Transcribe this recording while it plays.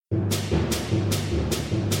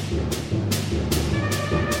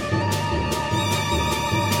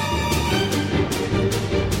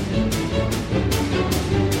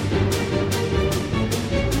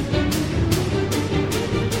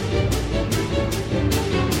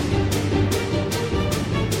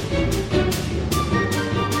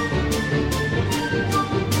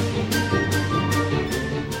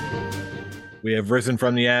We have risen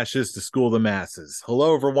from the ashes to school the masses.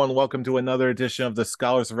 Hello, everyone. Welcome to another edition of the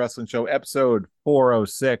Scholars of Wrestling Show, episode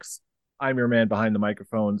 406. I'm your man behind the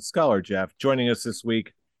microphone, Scholar Jeff. Joining us this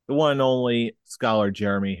week, the one and only Scholar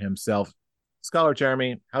Jeremy himself. Scholar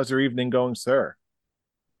Jeremy, how's your evening going, sir?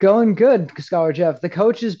 Going good, Scholar Jeff. The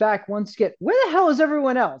coach is back once again. Where the hell is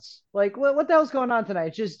everyone else? Like, what the hell's going on tonight?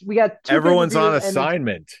 It's just we got two pay per Everyone's on views, and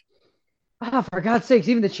assignment. for God's sakes,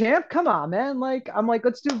 even the champ. Come on, man. Like, I'm like,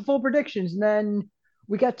 let's do full predictions, and then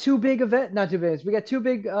we got two big not two big. We got two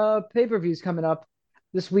big pay per views coming up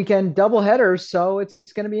this weekend, double headers. So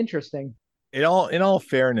it's going to be interesting. In all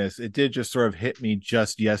fairness, it did just sort of hit me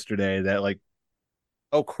just yesterday that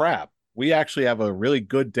oh crap, we actually have a really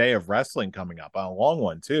good day of wrestling coming up, a long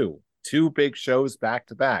one too. Two big shows back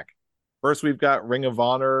to back. First, we've got Ring of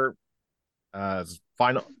Honor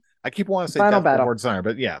final. I keep wanting to say Final Death battle. Before Dishonor,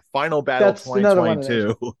 but yeah, Final Battle That's another one of those.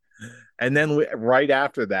 2022. And then right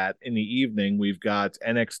after that, in the evening, we've got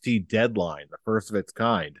NXT Deadline, the first of its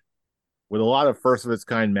kind, with a lot of first of its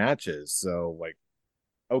kind matches. So,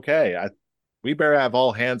 okay, we better have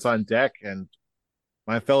all hands on deck. And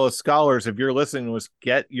my fellow scholars, if you're listening, was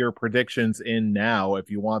get your predictions in now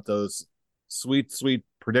if you want those sweet, sweet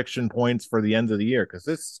prediction points for the end of the year, because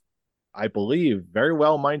this, I believe, very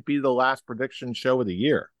well might be the last prediction show of the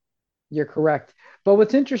year. You're correct. But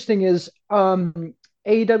what's interesting is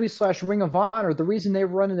AEW slash Ring of Honor, the reason they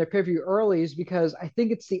were running their pay per view early is because I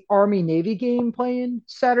think it's the Army Navy game playing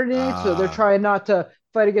Saturday night. So they're Uh, trying not to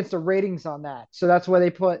fight against the ratings on that. So that's why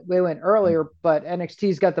they went earlier, but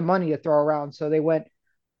NXT's got the money to throw around. So they went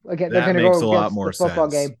again, they're that gonna makes go a lot against the more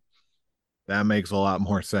football sense. game. That makes a lot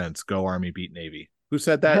more sense. Go Army, beat Navy. Who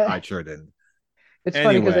said that? I sure didn't. It's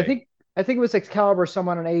funny because I Anyway, think I think it was Excalibur,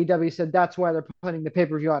 someone on AEW said that's why they're putting the pay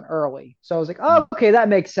per view on early. So I was like, oh, okay, that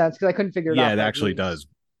makes sense because I couldn't figure it yeah, out, it but actually does,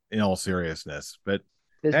 in all seriousness. But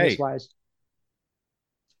business hey, wise.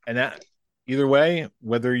 and that either way,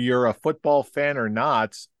 whether you're a football fan or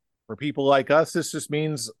not, for people like us, this just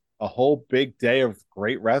means a whole big day of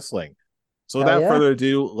great wrestling. So Hell without yeah. further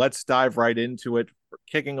ado, let's dive right into it.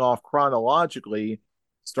 Kicking off chronologically,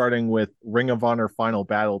 starting with Ring of Honor Final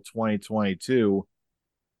Battle 2022.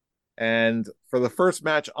 And for the first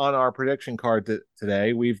match on our prediction card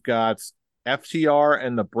today, we've got FTR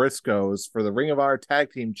and the Briscoes for the Ring of Honor Tag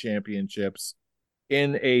Team Championships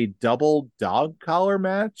in a double dog collar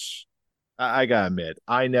match. I gotta admit,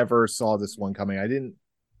 I never saw this one coming. I didn't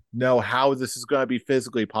know how this is going to be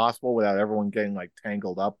physically possible without everyone getting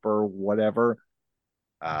tangled up or whatever.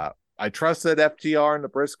 I trust that FTR and the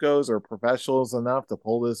Briscoes are professionals enough to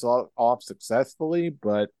pull this off successfully,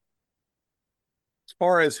 but as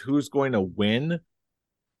far as who's going to win,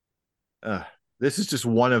 uh, this is just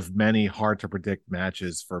one of many hard to predict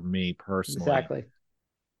matches for me personally. Exactly.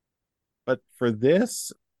 But for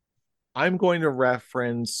this, I'm going to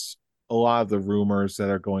reference a lot of the rumors that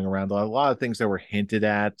are going around, a lot of things that were hinted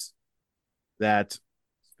at, that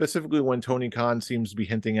specifically when Tony Khan seems to be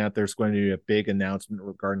hinting at there's going to be a big announcement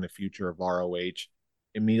regarding the future of ROH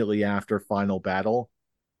immediately after Final Battle,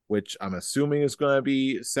 which I'm assuming is going to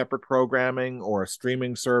be separate programming or a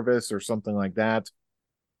streaming service or something like that,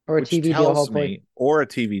 Or a which TV deal, tells hopefully. me, or a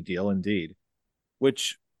TV deal indeed,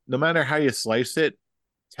 which no matter how you slice it,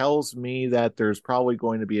 tells me that there's probably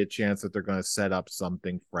going to be a chance that they're going to set up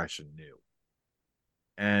something fresh and new.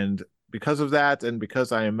 And because of that, and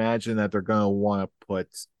because I imagine that they're going to want to put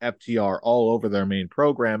FTR all over their main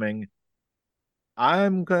programming,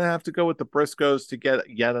 I'm going to have to go with the Briscoes to get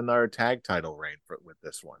yet another tag title reign with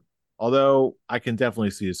this one. Although I can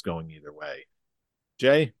definitely see this going either way.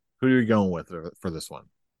 Jay, who are you going with for this one?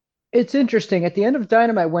 It's interesting. At the end of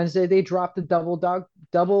Dynamite Wednesday, they dropped the double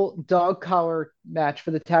dog collar match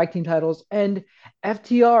for the tag team titles, and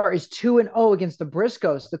FTR is 2-0 against the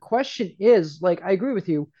Briscoes. The question is, like, I agree with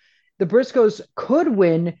you, the Briscoes could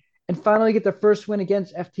win and finally get their first win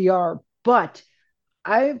against FTR, but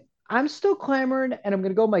I I'm still clamoring, and I'm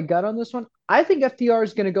going to go my gut on this one. I think FTR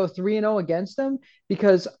is going to go 3-0 against them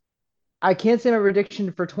because I can't say my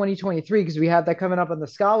prediction for 2023 because we have that coming up on the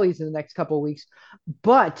Scullies in the next couple of weeks.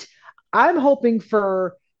 But I'm hoping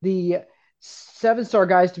for the 7-star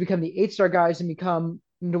guys to become the 8-star guys and become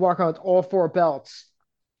to walk around with all four belts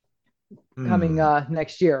coming Hmm,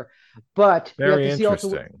 next year. But we have very to see also.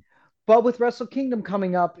 interesting. But with Wrestle Kingdom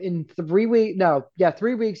coming up in 3 weeks, no, yeah,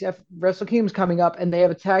 3 weeks. Wrestle Kingdom's coming up, and they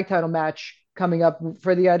have a tag title match coming up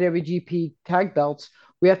for the IWGP tag belts.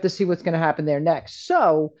 We have to see what's going to happen there next.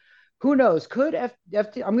 So, who knows? Could I'm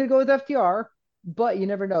going to go with FTR, but you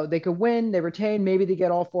never know. They could win, they retain, maybe they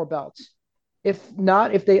get all four belts. If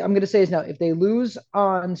not, if they, I'm going to say is now, if they lose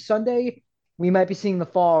on Sunday, we might be seeing the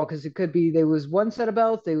fall because it could be they lose one set of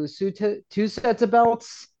belts, they lose two sets of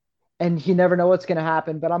belts, and you never know what's going to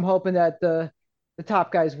happen. But I'm hoping that the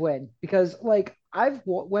top guys win because like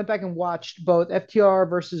went back and watched both FTR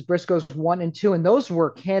versus Briscoes 1 and 2, and those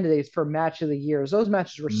were candidates for match of the years. Those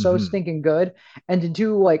matches were so Mm-hmm. stinking good, and to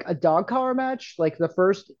do like a dog collar match, like the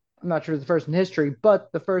first, I'm not sure the first in history,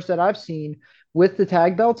 but the first that I've seen with the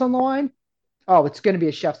tag belts on the line. Oh, it's going to be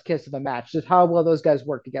a chef's kiss of a match. Just how well those guys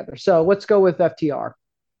work together. So let's go with FTR.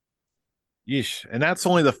 Yeesh. And that's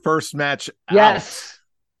only the first match out. Yes.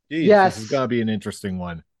 Jeez, this is Yes, going to be an interesting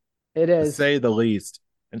one, it to is. say the least.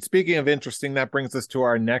 And speaking of interesting, that brings us to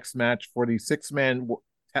our next match for the six-man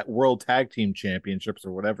World Tag Team Championships,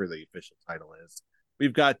 or whatever the official title is.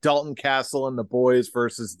 We've got Dalton Castle and the boys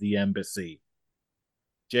versus the Embassy.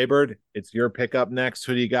 Jaybird, it's your pick up next.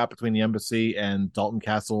 Who do you got between the Embassy and Dalton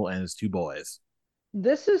Castle and his two boys?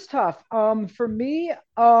 This is tough. For me,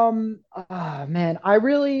 man,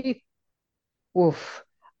 oof.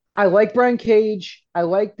 I like Brian Cage. I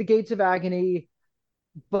like the Gates of Agony,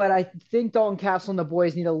 but I think Dalton Castle and the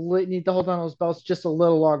boys need to hold on to those belts just a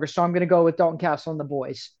little longer. So I'm going to go with Dalton Castle and the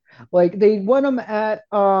boys. Like they won them at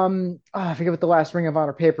I forget what the last Ring of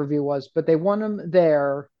Honor pay per view was, but they won them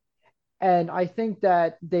there, and I think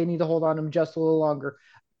that they need to hold on to them just a little longer.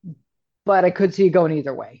 But I could see it going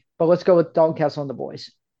either way. But let's go with Dalton Castle and the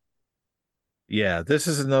boys. Yeah, this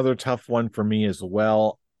is another tough one for me as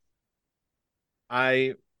well.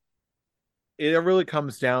 I it really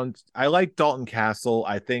comes down I like Dalton Castle.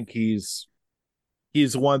 I think he's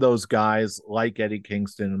one of those guys like Eddie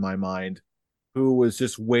Kingston in my mind who was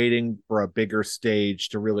just waiting for a bigger stage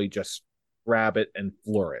to really just grab it and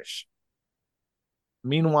flourish.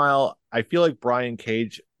 Meanwhile, I feel like Brian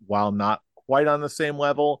Cage, while not quite on the same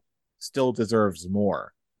level, still deserves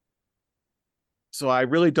more. So I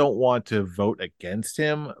really don't want to vote against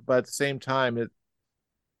him, but at the same time,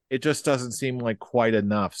 it just doesn't seem like quite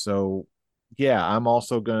enough. So yeah, I'm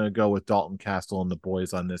also going to go with Dalton Castle and the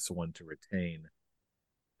boys on this one to retain.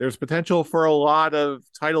 There's potential for a lot of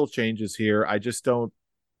title changes here.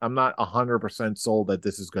 I'm not 100% sold that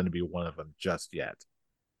this is going to be one of them just yet.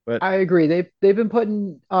 But I agree. They've been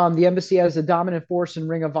putting the embassy as a dominant force in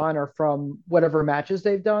Ring of Honor from whatever matches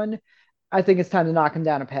they've done. I think it's time to knock them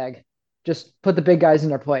down a peg. Just put the big guys in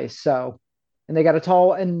their place. So, and they got a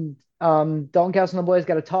tall and Dalton Castle and the boys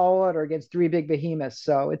got a tall order against three big behemoths.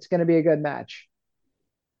 So it's going to be a good match.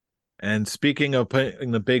 and speaking of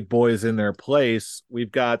putting the big boys in their place,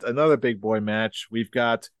 we've got another big boy match. We've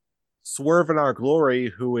got Swerve in Our Glory,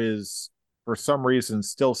 who is for some reason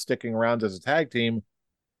still sticking around as a tag team,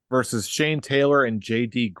 versus Shane Taylor and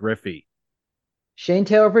JD Griffey. Shane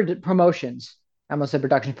Taylor Promotions. I almost said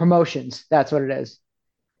production promotions. That's what it is.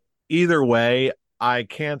 Either way, I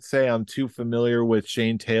can't say I'm too familiar with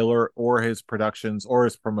Shane Taylor or his productions or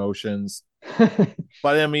his promotions.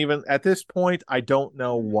 But I'm even at this point, I don't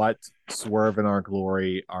know what Swerve and Our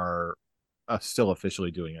Glory are still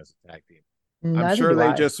officially doing as a tag team. I'm Neither sure do they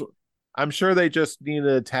I. just I'm sure they just need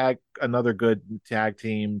to tag another good tag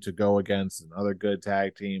team to go against another good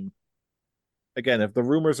tag team. Again, if the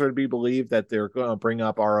rumors are to be believed that they're going to bring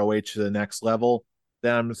up ROH to the next level,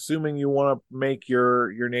 then I'm assuming you want to make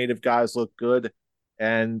your native guys look good.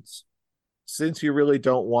 And since you really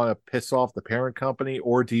don't want to piss off the parent company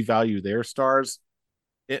or devalue their stars,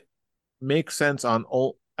 it makes sense on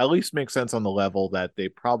at least makes sense on the level that they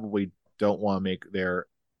probably don't want to make their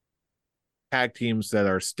tag teams that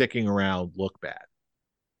are sticking around look bad.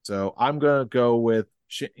 So I'm gonna go with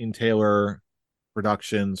Shane Taylor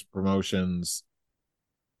Productions Promotions.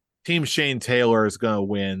 Team Shane Taylor is gonna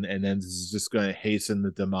win, and then this is just gonna hasten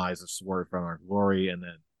the demise of Swerve from Our Glory, and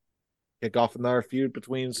then kick off another feud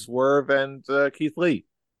between Swerve and Keith Lee.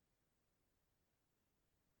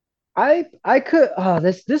 I could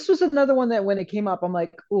this was another one that when it came up, I'm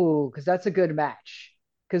like, ooh, because that's a good match.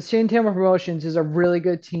 Because Shane Taylor Promotions is a really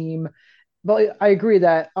good team. But I agree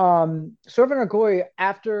that Swerve and Agoy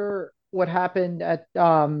after what happened at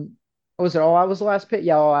what was it All Out was the last pit?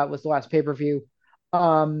 Yeah, All Out was the last pay-per-view.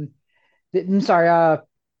 Um I'm sorry,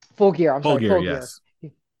 Full Gear. I'm Full sorry, Gear, Full Gear. yes.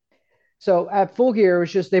 So at Full Gear, it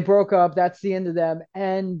was just they broke up. That's the end of them.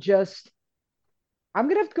 And just I'm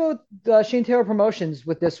gonna have to go with Shane Taylor Promotions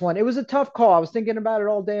with this one. It was a tough call. I was thinking about it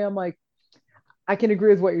all day. I'm like, I can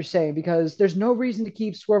agree with what you're saying because there's no reason to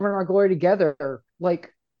keep Swerve and Our Glory together. Like,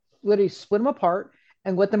 literally split them apart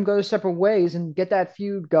and let them go separate ways and get that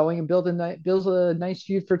feud going and build a nice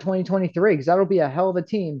feud for 2023 because that'll be a hell of a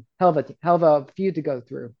team, hell of a feud to go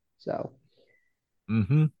through. So,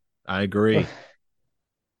 Mm-hmm. I agree. In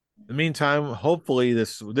the meantime, hopefully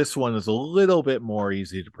this one is a little bit more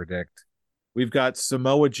easy to predict. We've got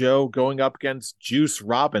Samoa Joe going up against Juice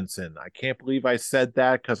Robinson. I can't believe I said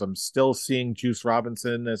that because I'm still seeing Juice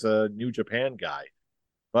Robinson as a New Japan guy.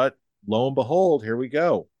 But lo and behold, here we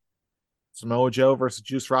go. Samoa Joe versus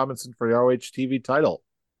Juice Robinson for the ROH TV title.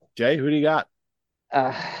 Jay, who do you got?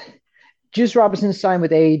 Uh, Juice Robinson signed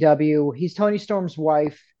with AEW. He's Tony Storm's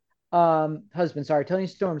husband. Sorry, Tony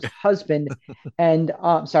Storm's husband. And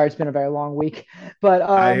sorry, it's been a very long week, but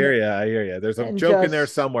I hear you. I hear you. There's a and joke in there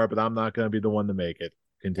just somewhere, but I'm not going to be the one to make it.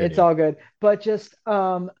 it's Continue. all good. But just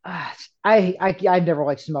I've never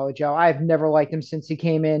liked Samoa Joe. I've never liked him since he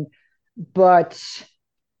came in. But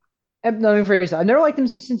let me phrase it. I've never liked him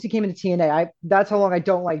since he came into TNA. That's how long I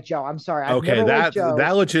don't like Joe. I'm sorry. I've Okay, never liked that Joe.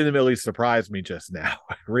 legitimately surprised me just now.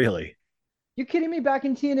 Really. You kidding me? Back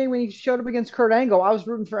in TNA when he showed up against Kurt Angle, I was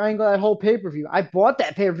rooting for Angle that whole pay per view. I bought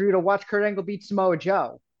that pay per view to watch Kurt Angle beat Samoa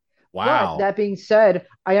Joe. But Wow. that being said,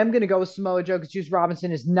 I am going to go with Samoa Joe because Juice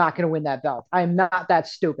Robinson is not going to win that belt. I am not that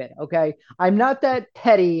stupid. Okay, I'm not that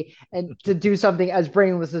petty and to do something as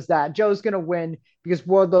brainless as that. Joe's going to win because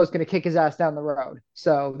Wardlow's going to kick his ass down the road.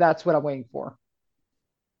 So that's what I'm waiting for.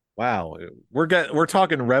 Wow. We're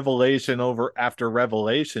talking revelation over after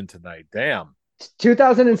revelation tonight. Damn.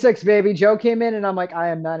 2006, baby. Joe came in and I'm like, I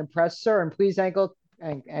am not impressed, sir. And please, Angle,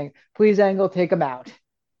 take him out.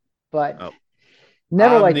 But Oh,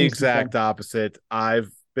 never I'm liked the him since then. exact opposite.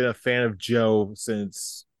 I've been a fan of Joe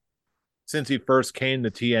since he first came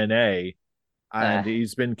to TNA, and Uh,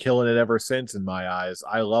 he's been killing it ever since in my eyes.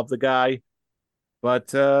 I love the guy,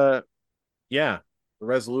 but yeah, the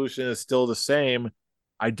resolution is still the same.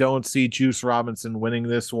 I don't see Juice Robinson winning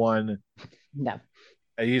this one. no.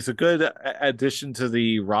 He's a good addition to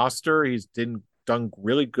the roster. Done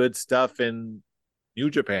really good stuff in New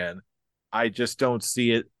Japan. I just don't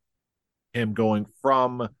see him going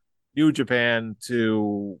from New Japan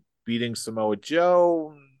to beating Samoa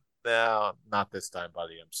Joe. No, not this time,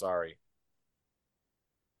 buddy. I'm sorry.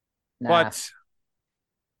 Nah. But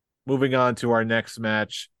moving on to our next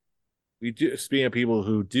match, we do speaking of people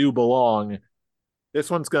who do belong. This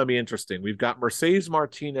one's going to be interesting. We've got Mercedes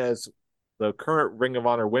Martinez, the current Ring of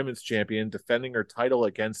Honor Women's Champion, defending her title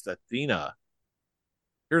against Athena.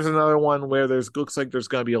 Here's another one where there's looks like there's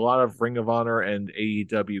going to be a lot of Ring of Honor and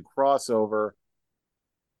AEW crossover.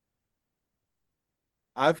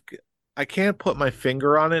 I've I can't put my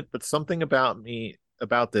finger on it, but something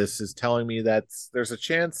about this is telling me that there's a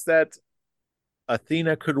chance that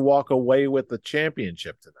Athena could walk away with the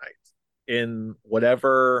championship tonight in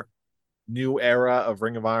whatever new era of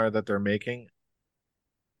Ring of Honor that they're making.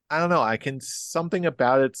 I don't know. I can something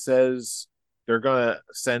about it says they're gonna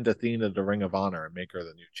send Athena to Ring of Honor and make her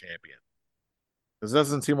the new champion. This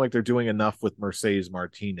doesn't seem like they're doing enough with Mercedes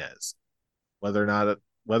Martinez. Whether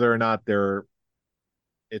or not they're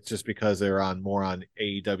it's just because they're on more on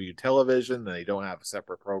AEW television and they don't have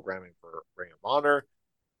separate programming for Ring of Honor.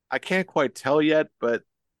 I can't quite tell yet, but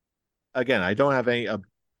again, I don't have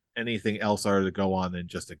anything else other to go on than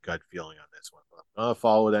just a gut feeling on this one. But I'm gonna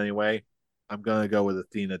follow it anyway. I'm gonna go with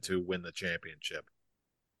Athena to win the championship.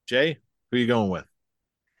 Jay, who are you going with?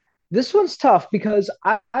 This one's tough because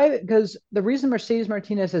because the reason Mercedes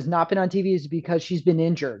Martinez has not been on TV is because she's been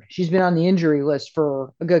injured. She's been on the injury list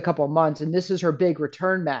for a good couple of months, and this is her big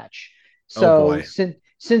return match. Oh So boy,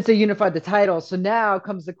 since they unified the title, so now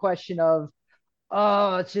comes the question of,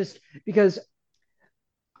 oh, it's just because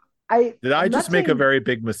did I I'm just not make a saying very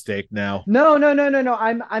big mistake now? no.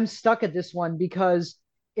 I'm stuck at this one because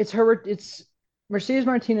it's Mercedes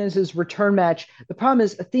Martinez's return match. The problem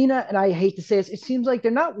is Athena, and I hate to say this, it seems like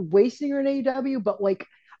they're not wasting her in AEW, but like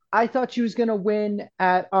I thought she was gonna win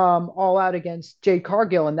at All Out against Jade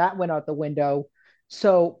Cargill, and that went out the window.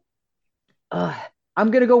 So uh,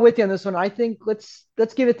 I'm gonna go with you on this one. I think let's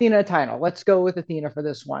give Athena a title. Let's go with Athena for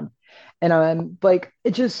this one. And I'm like,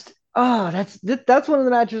 it just that's one of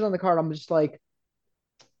the matches on the card. I'm just like,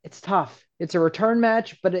 it's tough. It's a return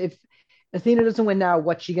match, but if Athena doesn't win now,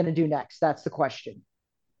 what's she going to do next? That's the question.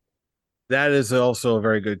 That is also a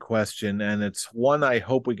very good question, and it's one I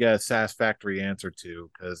hope we get a satisfactory answer to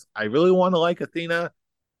because I really want to like Athena.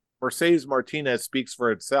 Mercedes Martinez speaks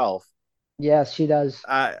for itself. Yes, she does.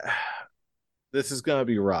 I This is going to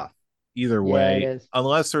be rough either Yeah, it way, is.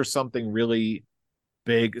 unless there's something really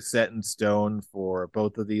big set in stone for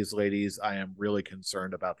both of these ladies. I am really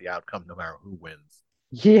concerned about the outcome, no matter who wins.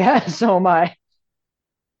 Yeah, so am I.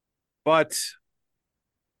 But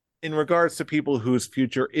in regards to people whose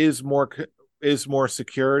future is more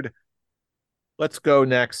secured, let's go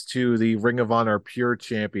next to the Ring of Honor Pure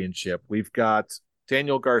Championship. We've got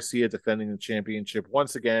Daniel Garcia defending the championship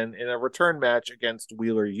once again in a return match against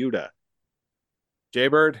Wheeler Yuta.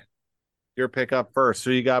 Jaybird, Your pick up first.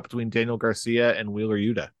 Who you got between Daniel Garcia and Wheeler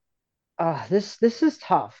Yuta? This is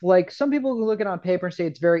tough. Like some people can look at it on paper and say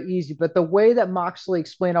it's very easy, but the way that Moxley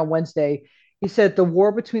explained on Wednesday, he said the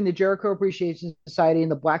war between the Jericho Appreciation Society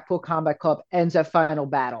and the Blackpool Combat Club ends at Final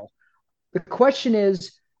Battle. The question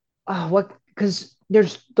is, what? Because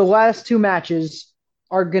there's the last two matches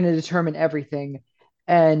are going to determine everything,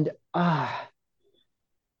 and I'm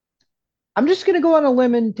just going to go on a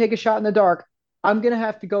limb and take a shot in the dark. I'm going to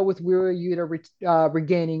have to go with Wheeler Yuta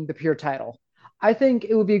regaining the pure title. I think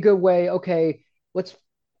it would be a good way. Okay, let's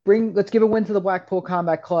let's give a win to the Blackpool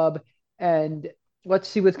Combat Club and let's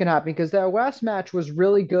see what's going to happen because their last match was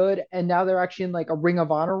really good and now they're actually in like a Ring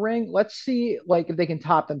of Honor ring. Let's see like if they can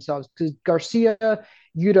top themselves because Garcia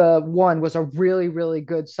Yuta one was a really, really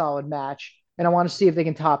good, solid match. And I want to see if they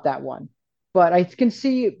can top that one. But I can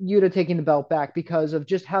see Yuta taking the belt back because of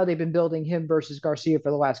just how they've been building him versus Garcia for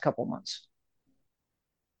the last couple months.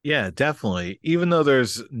 Yeah, definitely. Even though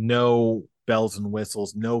there's no bells and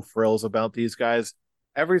whistles, no frills about these guys,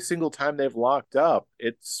 every single time they've locked up,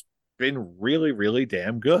 it's been really, really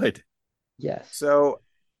damn good. Yes. So,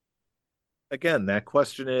 again, that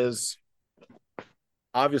question is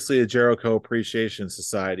obviously a Jericho Appreciation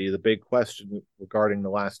Society. The big question regarding the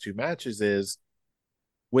last two matches is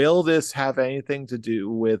will this have anything to do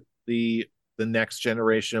with the next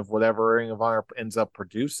generation of whatever Ring of Honor ends up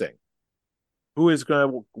producing? Who is going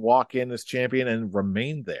to walk in as champion and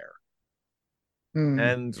remain there? Hmm.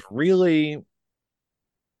 And really,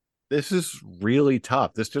 this is really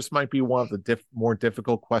tough. This just might be one of the more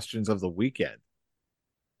difficult questions of the weekend.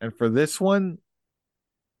 And for this one,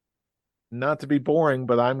 not to be boring,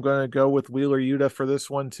 but I'm going to go with Wheeler Yuta for this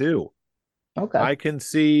one too. Okay. I can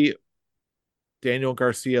see Daniel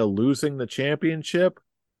Garcia losing the championship,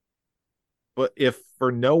 but if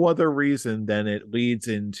for no other reason, then it leads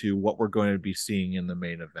into what we're going to be seeing in the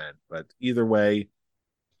main event. But either way,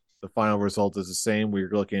 the final result is the same. We're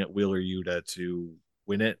looking at Wheeler Yuta to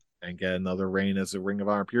win it and get another reign as a Ring of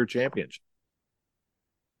Honor Pure Championship.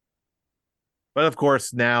 But of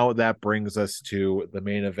course, now that brings us to the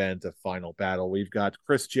main event of Final Battle. We've got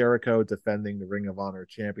Chris Jericho defending the Ring of Honor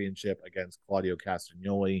Championship against Claudio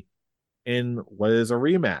Castagnoli in what is a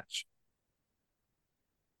rematch.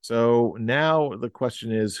 So now the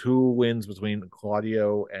question is who wins between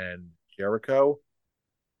Claudio and Jericho?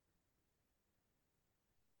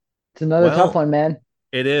 It's another tough Well, one, man.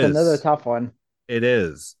 it It's another is. tough one. It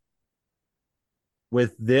is.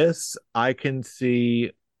 With this, I can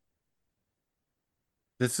see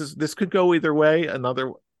this could go either way.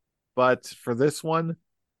 Another, but for this one,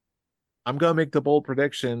 I'm gonna make the bold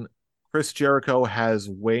prediction. Chris Jericho has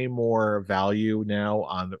way more value now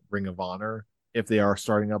on Ring of Honor if they are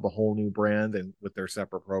starting up a whole new brand and with their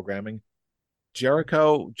separate programming.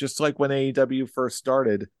 Jericho, just like when AEW first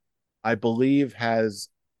started, I believe has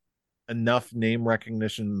enough name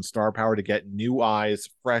recognition and star power to get new eyes,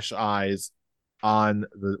 fresh eyes on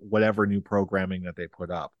the whatever new programming that they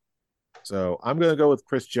put up. So I'm going to go with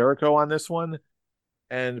Chris Jericho on this one.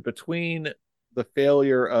 And between the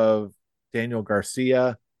failure of Daniel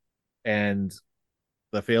Garcia and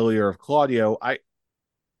the failure of Claudio, I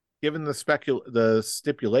given the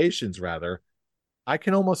stipulations rather, I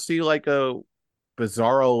can almost see like a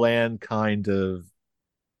bizarro land kind of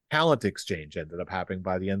talent exchange ended up happening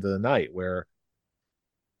by the end of the night where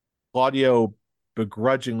Claudio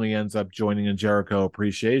begrudgingly ends up joining a Jericho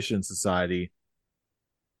Appreciation Society,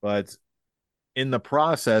 but in the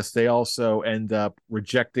process, they also end up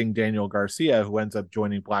rejecting Daniel Garcia, who ends up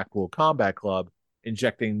joining Blackpool Combat Club,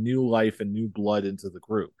 injecting new life and new blood into the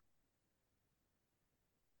group.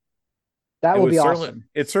 That It would was be certainly awesome.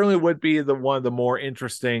 it certainly would be the one of the more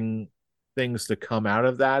interesting things to come out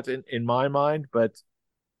of that in my mind. But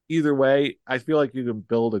either way, I feel like you can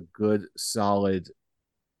build a good, solid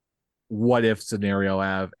what if scenario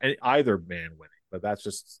have and either man winning. But that's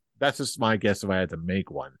just my guess if I had to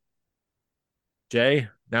make one. Jay,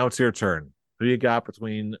 now it's your turn. Who you got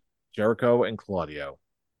between Jericho and Claudio?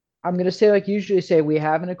 I'm going to say, like you usually say, we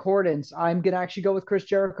have an accordance. I'm going to actually go with Chris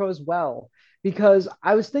Jericho as well because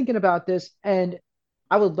I was thinking about this and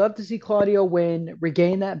I would love to see Claudio win,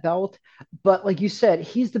 regain that belt. But like you said,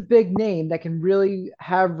 he's the big name that can really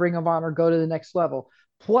have Ring of Honor go to the next level.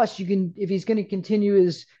 Plus, you can, if he's going to continue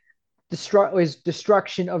his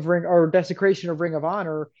destruction of Ring or desecration of Ring of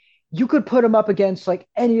Honor, you could put him up against like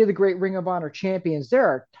any of the great Ring of Honor champions. There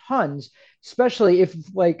are tons, especially if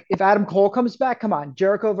Adam Cole comes back. Come on,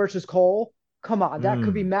 Jericho versus Cole. Come on, that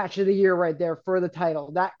could be Hmm. match of the year right there for the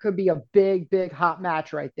title. That could be a big, big hot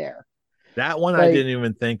match right there. That one I Like didn't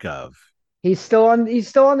even think of. He's still on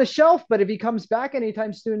the shelf, but if he comes back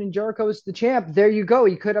anytime soon and Jericho's the champ, there you go.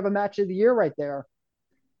 He could have a match of the year right there.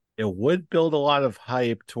 It would build a lot of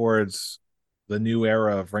hype towards the new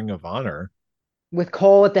era of Ring of Honor. With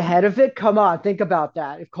Cole at the head of it, come on, think about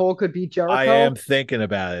that. If Cole could beat I am Jericho, thinking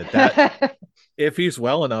about it. That if he's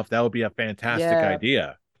well enough, that would be a fantastic yeah.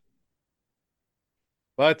 idea.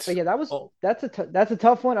 But But yeah, oh, that's a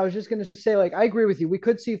tough one. I was just gonna say, like, I agree with you. We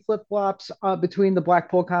could see flip flops between the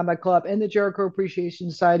Blackpool Combat Club and the Jericho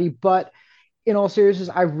Appreciation Society, but in all seriousness,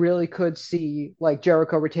 I really could see like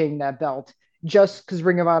Jericho retaining that belt just because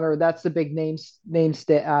Ring of Honor. That's the big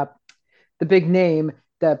the big name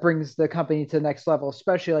that brings the company to the next level,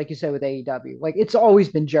 especially like you said with AEW. Like it's always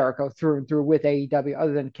been Jericho through and through with AEW,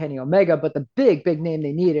 other than Kenny Omega, but the big name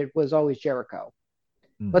they needed was always Jericho.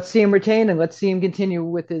 hmm. Let's see him retain and let's see him continue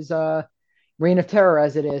with his reign of terror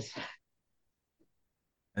as it is.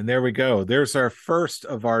 And there we go. There's our first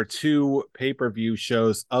of our two pay-per-view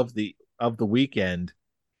shows of the weekend.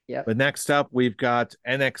 Yep. But next up, we've got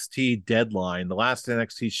NXT Deadline, the last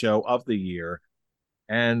NXT show of the year.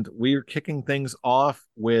 And we're kicking things off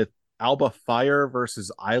with Alba Fire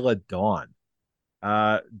versus Isla Dawn.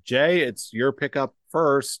 Jay, it's your pickup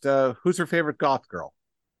first. Who's your favorite goth girl?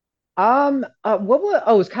 What was?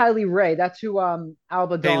 Oh, it's Kylie Ray. That's who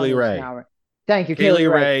Alba Dawn Kaylee is Ray. now. Thank you, Kaylee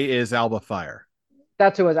Kaylee Ray. Ray is Alba Fire.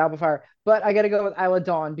 That's who it was, Alba Fire. But I got to go with Isla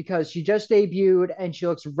Dawn because she just debuted and she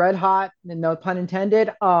looks red hot, and no pun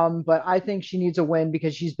intended. But I think she needs a win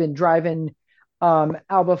because she's been driving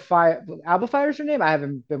Alba Fire. Alba Fire's her name. I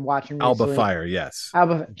haven't been watching Alba recently. Fire, yes.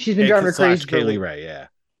 Alba, she's been driving her Slash crazy for Kaylee Ray, yeah.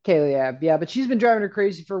 Kaylee. Yeah, but she's been driving her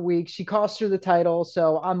crazy for weeks. She cost her the title,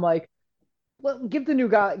 so I'm like, give the new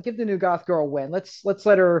goth girl a win. Let's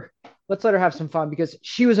let her have some fun because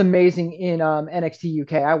she was amazing in NXT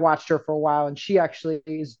UK. I watched her for a while and she actually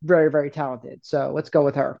is very talented. So let's go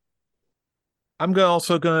with her. I'm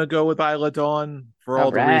also going to go with Isla Dawn for All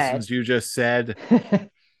all the right. reasons you just said,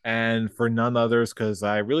 and for none others because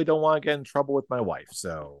I really don't want to get in trouble with my wife.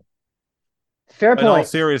 So, Fair in all point.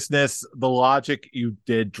 seriousness, the logic you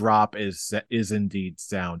did drop is indeed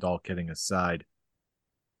sound. All kidding aside,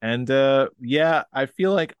 and yeah, I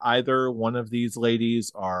feel like either one of these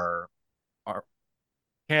ladies are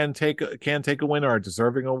can take a win or are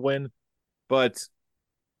deserving a win, but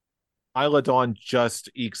Isla Dawn just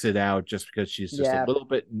ekes it out just because she's just a Yeah. little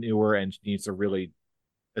bit newer and needs to really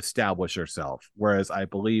establish herself. Whereas I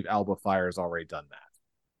believe Alba Fire has already done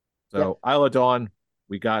that. Yep. So Isla Dawn,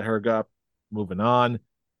 we got her up. Moving on,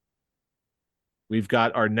 we've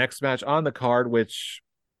got our next match on the card, which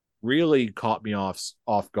really caught me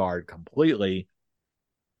off guard completely.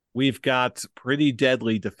 We've got Pretty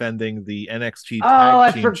Deadly defending the NXT Oh, Tag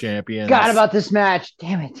I Team forgot Champions. about this match.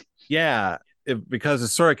 Damn it. Yeah, because it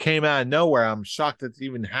sort of came out of nowhere. I'm shocked it's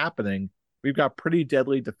even happening. We've got Pretty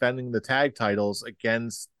Deadly defending the tag titles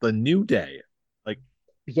against the New Day. Like,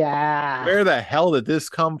 Yeah. where the hell did this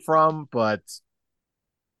come from? But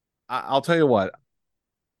I'll tell you what,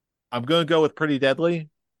 I'm going to go with Pretty Deadly.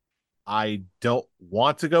 I don't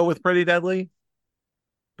want to go with Pretty Deadly,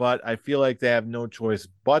 but I feel like they have no choice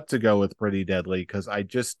but to go with Pretty Deadly because I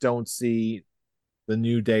just don't see the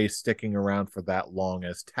New Day sticking around for that long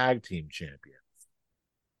as tag team champions.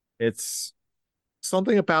 It's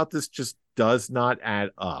something about this just does not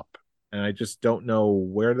add up. And I just don't know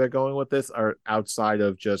where they're going with this or outside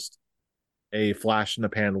of just a flash in the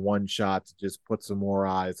pan one shot to just put some more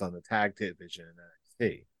eyes on the tag division in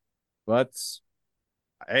NXT. But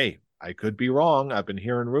hey, I could be wrong. I've been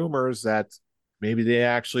hearing rumors that maybe they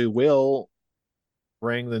actually will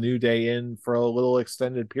bring the New Day in for a little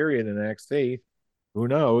extended period in NXT. Who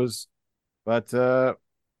knows? But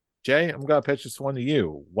Jay, I'm gonna pitch this one to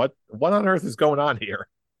you. What on earth is going on here?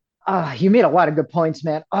 You made a lot of good points,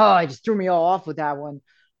 man. Oh, I just threw me all off with that one.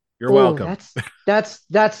 You're Oh, welcome. that's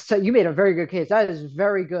you made a very good case. That is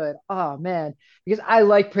very good. Oh man, because I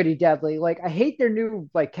like Pretty Deadly. Like I hate their new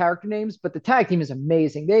like character names, but the tag team is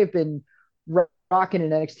amazing. They've been rocking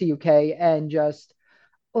in NXT UK and just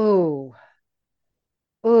oh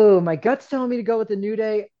my gut's telling me to go with the New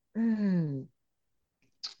Day. Mm,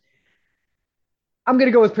 I'm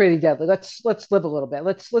gonna go with Pretty Deadly. Let's live a little bit.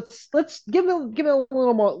 Let's give them a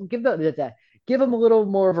little more give them a little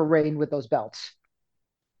more of a reign with those belts.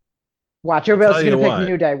 Watch, I'll everybody else tell is you gonna pick what.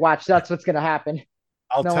 New Day. Watch, that's what's gonna happen.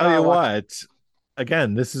 I'll No one tell you I'll watch. what.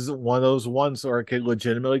 Again, this is one of those ones where it could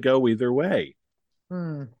legitimately go either way.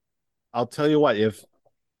 Hmm. I'll tell you what, if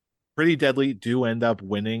Pretty Deadly do end up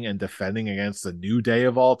winning and defending against the New Day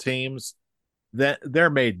of all teams, then they're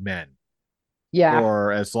made men Yeah,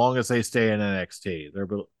 for as long as they stay in NXT.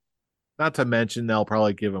 Not to mention they'll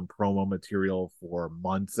probably give him promo material for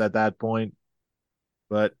months at that point.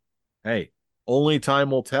 But hey, only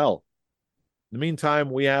time will tell. In the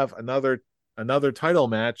meantime, we have another title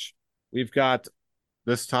match. We've got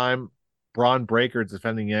this time Braun Breaker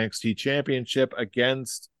defending the NXT Championship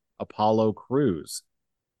against Apollo Crews.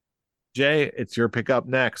 Jay, it's your pick up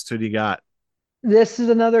next. Who do you got? This is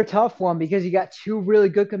another tough one because you got two really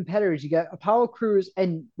good competitors. You got Apollo Crews,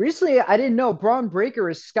 and recently I didn't know Braun Breaker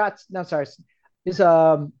is Scott's. No, sorry, is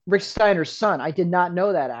Rick Steiner's son. I did not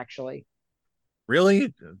know that actually.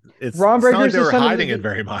 Really? Braun It's not Breaker like is they the were son of hiding it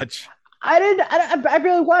very much. I didn't. I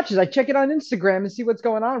barely watch it. I check it on Instagram and see what's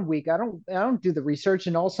going on week. I don't do the research.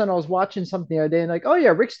 And all of a sudden, I was watching something the other day and like, oh yeah,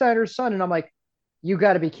 Rick Steiner's son, and I'm like, you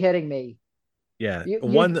got to be kidding me. Yeah, You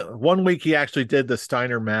one week he actually did the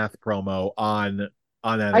Steiner math promo on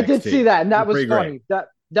I did see NXT. that, and It that was was pretty great. funny.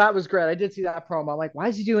 That was great. I did see that promo. I'm like, why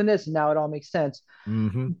is he doing this? And now it all makes sense.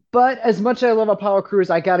 Mm-hmm. But as much as I love Apollo Crews,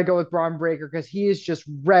 I got to go with Braun Breaker because he is just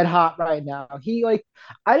red hot right now. He like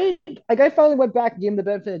I didn't like I finally went back and gave him the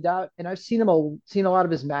benefit of the doubt, and I've seen a lot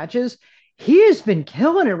of his matches. He has been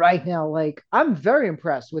killing it right now. Like I'm very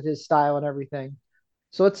impressed with his style and everything.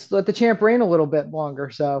 So let's let the champ reign a little bit longer.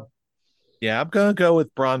 So Yeah, I'm gonna go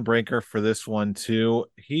with Braun Breaker for this one too.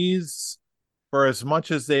 He's for as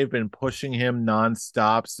much as they've been pushing him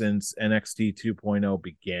nonstop since NXT 2.0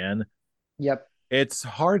 began, yep. it's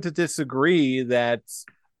hard to disagree that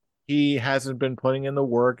he hasn't been putting in the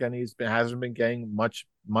work and hasn't been getting much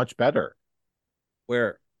better.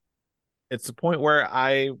 Where it's the point where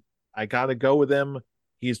I gotta go with him.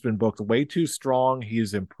 He's been booked way too strong.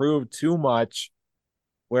 He's improved too much.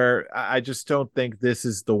 Where I just don't think this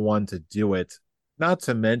is the one to do it. Not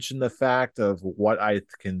to mention the fact of what I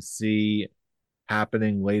can see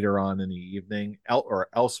happening later on in the evening, or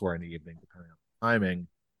elsewhere in the evening, depending on the timing,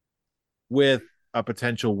 with a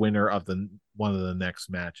potential winner of the one of the next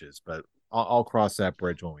matches. But I'll cross that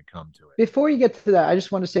bridge when we come to it. Before you get to that, I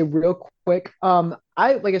just want to say real quick. I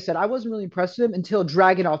like I said, I wasn't really impressed with him until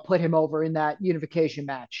Dragunov put him over in that unification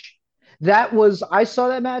match. That was I saw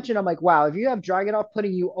that match and I'm like, wow, if you have Dragunov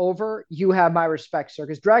putting you over, you have my respect, sir.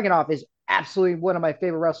 Because Dragunov is absolutely one of my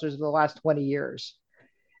favorite wrestlers of the last 20 years.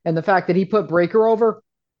 And the fact that he put Breaker over,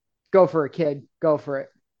 go for it, kid. Go for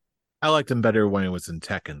I liked him better when he was in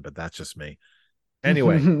Tekken, but that's just me.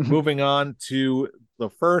 Anyway, it. moving on to the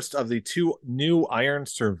first of the two new Iron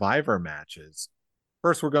Survivor matches.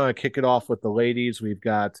 First, we're going to kick it off with the ladies. We've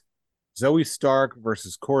got Zoe Stark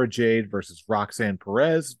versus Cora Jade versus Roxanne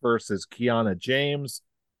Perez versus Kiana James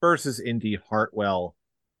versus Indy Hartwell.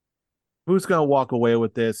 Who's going to walk away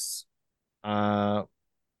with this? Uh,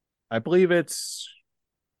 I believe it's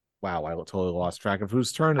wow. I totally lost track of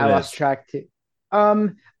whose turn I it lost is. track too.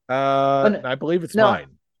 Um, I believe it's no,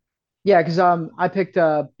 mine. yeah, because I picked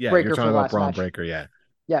Yeah, you're Breaker talking for the about last Braun match. Breaker. Yeah,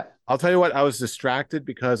 Yeah. I'll tell you what. I was distracted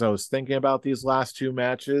because I was thinking about these last two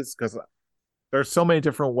matches because there's so many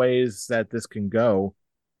different ways that this can go.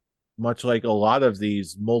 Much like a lot of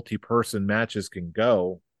these multi-person matches can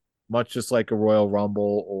go, much just like a Royal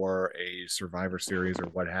Rumble or a Survivor Series or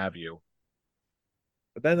what have you.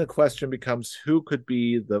 But then the question becomes who could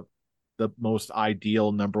be the most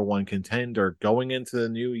ideal number one contender going into the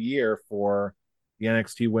new year for the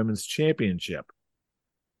NXT Women's Championship.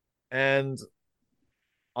 And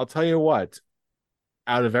I'll tell you what,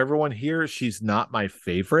 out of everyone here, she's not my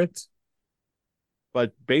favorite.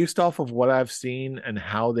 But based off of what I've seen and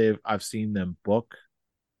how I've seen them book,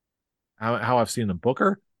 how I've seen them book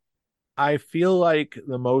her, I feel like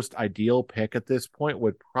the most ideal pick at this point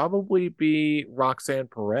would probably be Roxanne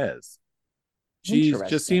Perez. She just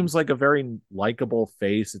Interesting. seems like a very likable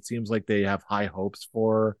face. It seems like they have high hopes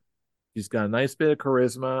for her. She's got a nice bit of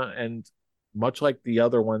charisma, and much like the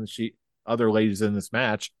other ladies in this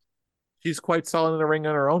match, she's quite solid in the ring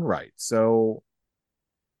on her own right. So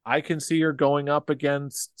I can see her going up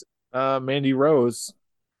against Mandy Rose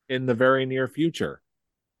in the very near future.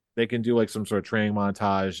 They can do like some sort of training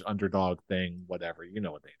montage, underdog thing, whatever. You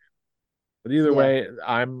know what they do. But either Yeah. way,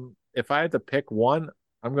 I'm if I had to pick one,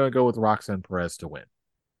 I'm going to go with Roxanne Perez to win.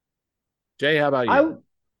 Jay, how about you?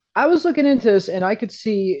 I I was looking into this and I could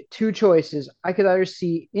see two choices. I could either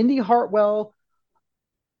see Indy Hartwell,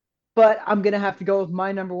 but I'm gonna have to go with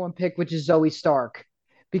my number one pick, which is Zoe Stark,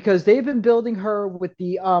 because they've been building her with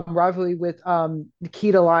the rivalry with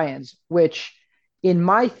Nikita Lyons, which in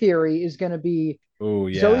my theory is gonna be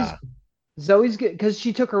Oh Zoe's yeah, Zoe's good because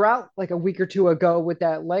she took her out like a week or two ago with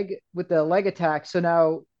the leg attack. So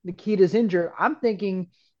now Nikita's injured. I'm thinking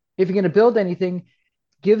if you're gonna build anything,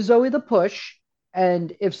 give Zoe the push.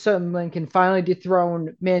 And if someone can finally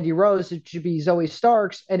dethrone Mandy Rose, it should be Zoe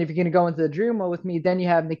Starks. And if you're going to go into the dream world with me, then you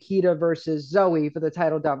have Nikita versus Zoe for the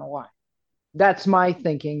title down the line. That's my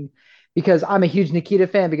thinking because I'm a huge Nikita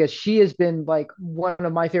fan because she has been like one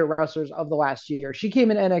of my favorite wrestlers of the last year. She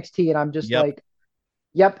came in NXT and I'm just Yep. like,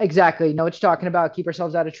 yep, exactly. Know what you're talking about. Keep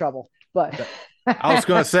ourselves out of trouble. But I was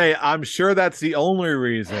going to say, I'm sure that's the only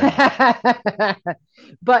reason.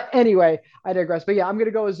 but anyway, I digress. But yeah, I'm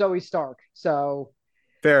gonna go with Zoe Stark. So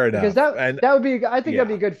Fair because enough. And that would be I think that'd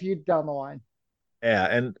be yeah, a good feud down the line. yeah,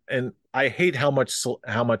 and I hate how much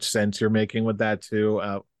sense you're making with that too.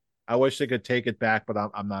 I wish they could take it back, but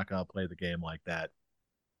I'm not going to play the game like that.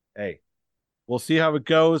 Hey, we'll see how it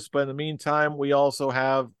goes. But in the meantime, we also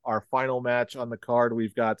have our final match on the card.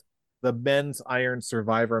 We've got the men's Iron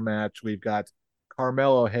Survivor match. We've got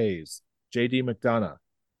Carmelo Hayes, JD McDonough,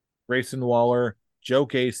 Grayson Waller, Joe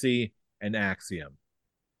Gacy, and Axiom.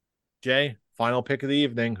 Jay, final pick of the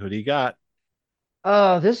evening. Who do you got?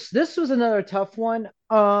 This was another tough one.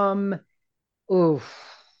 Oof.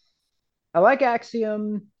 I like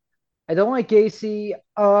Axiom. I don't like Gacy.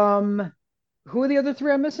 Who are the other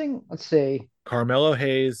three I'm missing? Let's see. Carmelo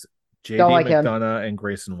Hayes, Don't JD like him. McDonough, and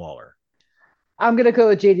Grayson Waller. I'm gonna go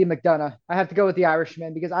with JD McDonough. I have to go with the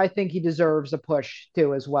Irishman because I think he deserves a push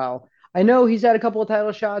too as well. I know he's had a couple of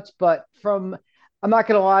title shots, but from I'm not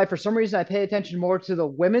gonna lie, for some reason I pay attention more to the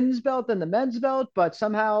women's belt than the men's belt, but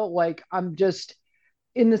somehow like I'm just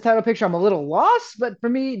in this title picture, I'm a little lost. But for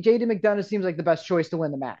me, JD McDonough seems like the best choice to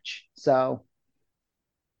win the match. So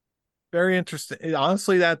Very interesting.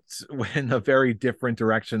 Honestly, that's in a very different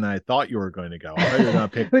direction than I thought you were going to go. I thought you were going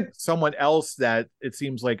to pick someone else that it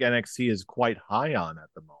seems like NXT is quite high on at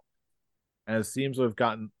the moment. And it seems to have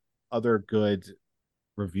gotten other good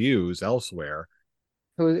reviews elsewhere.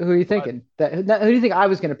 who are you But thinking? Who do you think I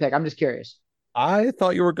was gonna pick? I'm just curious. I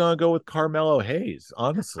thought you were going to go with Carmelo Hayes,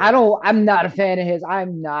 I honestly. don't. I'm not a fan of his.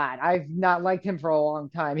 I'm not. I've not liked him for a long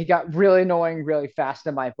time. He got really annoying really fast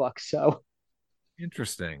in my book. So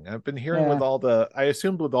Interesting. I've been hearing with yeah, all the, I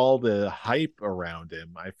assumed with all the hype around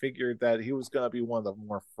him, I figured that he was going to be one of the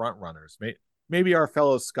more front runners. Maybe our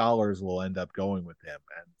fellow scholars will end up going with him.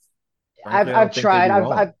 And frankly, I I've don't think they'd tried. be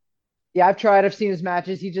wrong. I've tried. I've seen his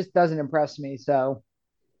matches. He just doesn't impress me. So,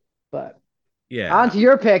 but on Yeah. to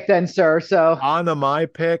your pick then, sir. So On to my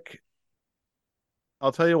pick,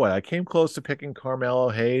 I'll tell you what, I came close to picking Carmelo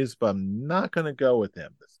Hayes, but I'm not going to go with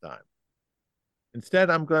him this time. Instead,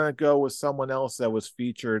 I'm going to go with someone else that was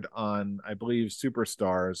featured on, I believe,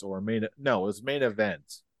 Superstars or no, it was main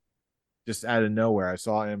event. Just out of nowhere, I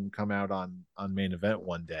saw him come out on main event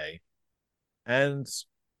one day, and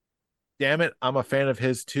damn it, I'm a fan of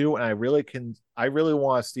his too, and I really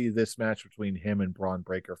want to see this match between him and Braun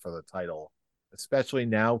Breaker for the title, especially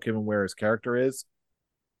now given where his character is.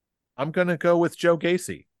 I'm gonna go with Joe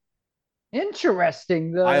Gacy.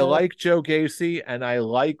 interesting. I like Joe Gacy, and I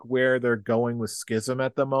like where they're going with Schism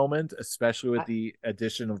at the moment, especially with I, the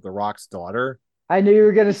addition of The Rock's daughter. I knew you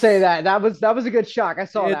were going to say It's that. That was a good shock. I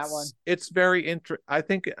saw that one. it's very interesting. I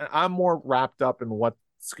think I'm more wrapped up in what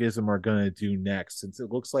Schism are going to do next, since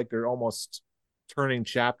it looks like they're almost turning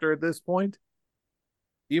chapter at this point.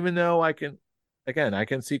 Even though I can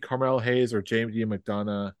see Carmel Hayes or James D.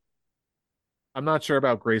 McDonough. I'm not sure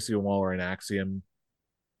about Gracie Waller and Axiom,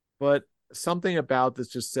 but something about this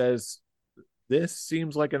just says this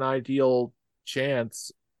seems like an ideal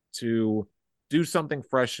chance to do something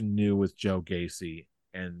fresh and new with Joe Gacy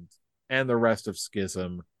and the rest of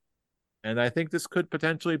Schism. And I think this could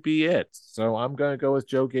potentially be it. So I'm going to go with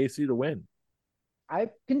Joe Gacy to win. I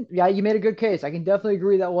can, yeah, you made a good case. I can definitely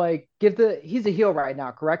agree that like he's a heel right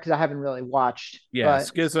now, correct? Because I haven't really watched, Yeah, but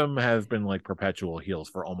Schism have been like perpetual heels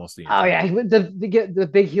for almost the oh entire yeah, year. the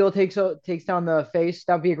big heel takes down the face.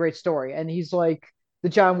 That'd be a great story. And he's like the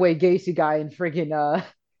John Wayne Gacy guy in friggin' I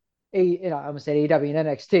almost said AEW and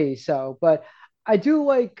NXT. So, but I do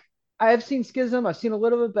like I have seen Schism. I've seen a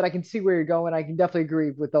little bit, but I can see where you're going. I can definitely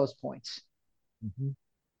agree with those points. Mm-hmm.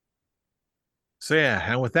 So yeah,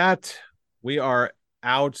 and with that, we are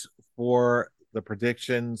out for the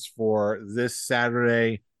predictions for this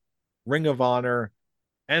Saturday. Ring of Honor,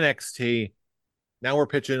 NXT. Now we're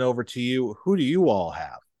pitching over to you. Who do you all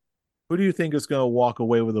have? Who do you think is going to walk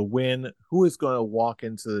away with a win? Who is going to walk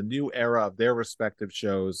into the new era of their respective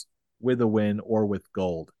shows with a win or with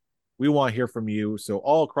gold? We want to hear from you. So,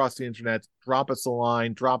 all across the internet, drop us a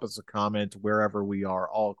line, drop us a comment wherever we are,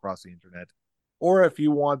 all across the internet. Or if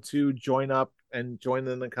you want to join up and join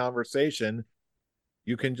in the conversation,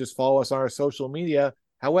 you can just follow us on our social media.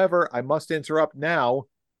 However, I must interrupt now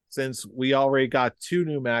since we already got two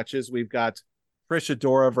new matches. We've got Trish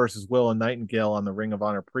Adora versus Willow Nightingale on the Ring of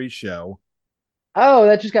Honor pre-show. Oh,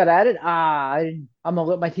 that just got added. I'm a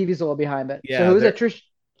little, my TV's a little behind it. So Yeah, who is they're that?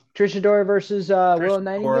 Trish Adora versus Trish Willow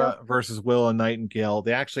Nightingale. Adora versus Willow Nightingale.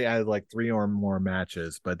 They actually added like three or more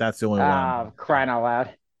matches, but that's the only one I'm going Ah, to crying count.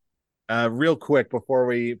 out loud. Real quick before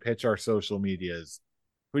we pitch our social medias,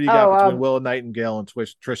 who do you got Oh, between Willow Nightingale and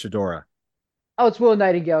Trish Adora? it's Willow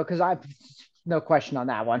Nightingale because I no question on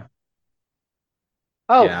that one.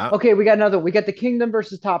 Oh, Yeah, okay. We got another. We got the Kingdom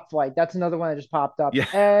versus Top Flight. That's another one that just popped up. yeah,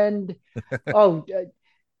 And oh,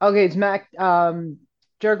 okay. It's Mac.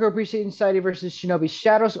 Jericho Appreciation Society versus Shinobi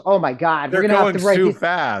Shadows. Oh my God, we're they're gonna have going to write too these.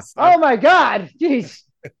 fast. Oh my God, jeez.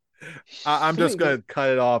 I'm just Sweet. going to cut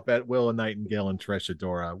it off at Willow Nightingale and Trish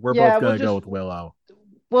Adora. We're both Yeah, going to go with Willow.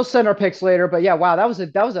 we'll send our picks later. But yeah, wow, that was a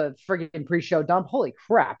friggin' pre-show dump. Holy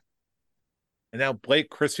crap. And now Blake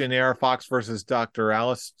Christian Air Fox versus Dr.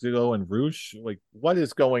 Alice Dugo and Roosh. Like, what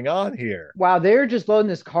is going on here? Wow, they're just loading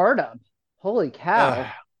this card up. Holy Uh,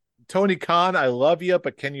 cow. Tony Khan, I love you,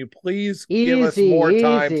 but can you please give us Easy, more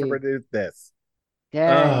time to easy. produce this? Uh,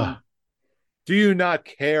 Dang. do you not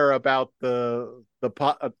care about the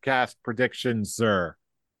podcast predictions, sir?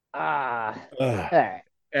 Ah. Ugh. All right. Yeah,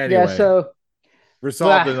 Anyway, so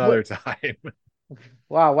resolved wow, another time.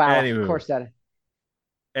 wow. Of Anywho, course that.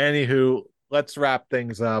 let's wrap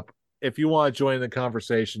things up. If you want to join the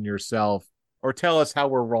conversation yourself, or tell us how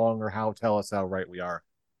we're wrong, or tell us how right we are,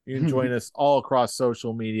 you can join us all across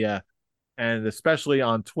social media and especially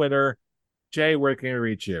on Twitter. Jay, where can we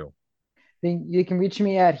reach you? Then you can reach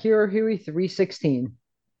me at Hero Huey 316.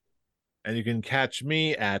 And you can catch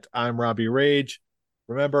me at I'm Robbie Rage.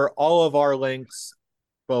 Remember, all of our links,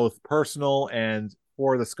 both personal and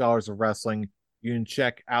for the Scholars of Wrestling, you can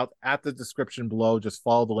check out at the description below. Just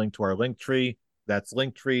follow the link to our link tree. That's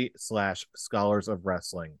linktree/Scholars of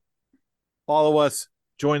Wrestling. Follow us,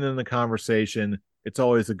 join in the conversation. It's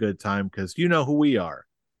always a good time because you know who we are.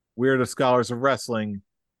 We're the Scholars of Wrestling,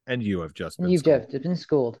 and you have just been You've schooled. just been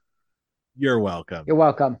schooled. You're welcome. You're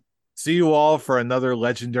welcome. See you all for another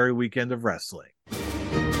legendary weekend of wrestling.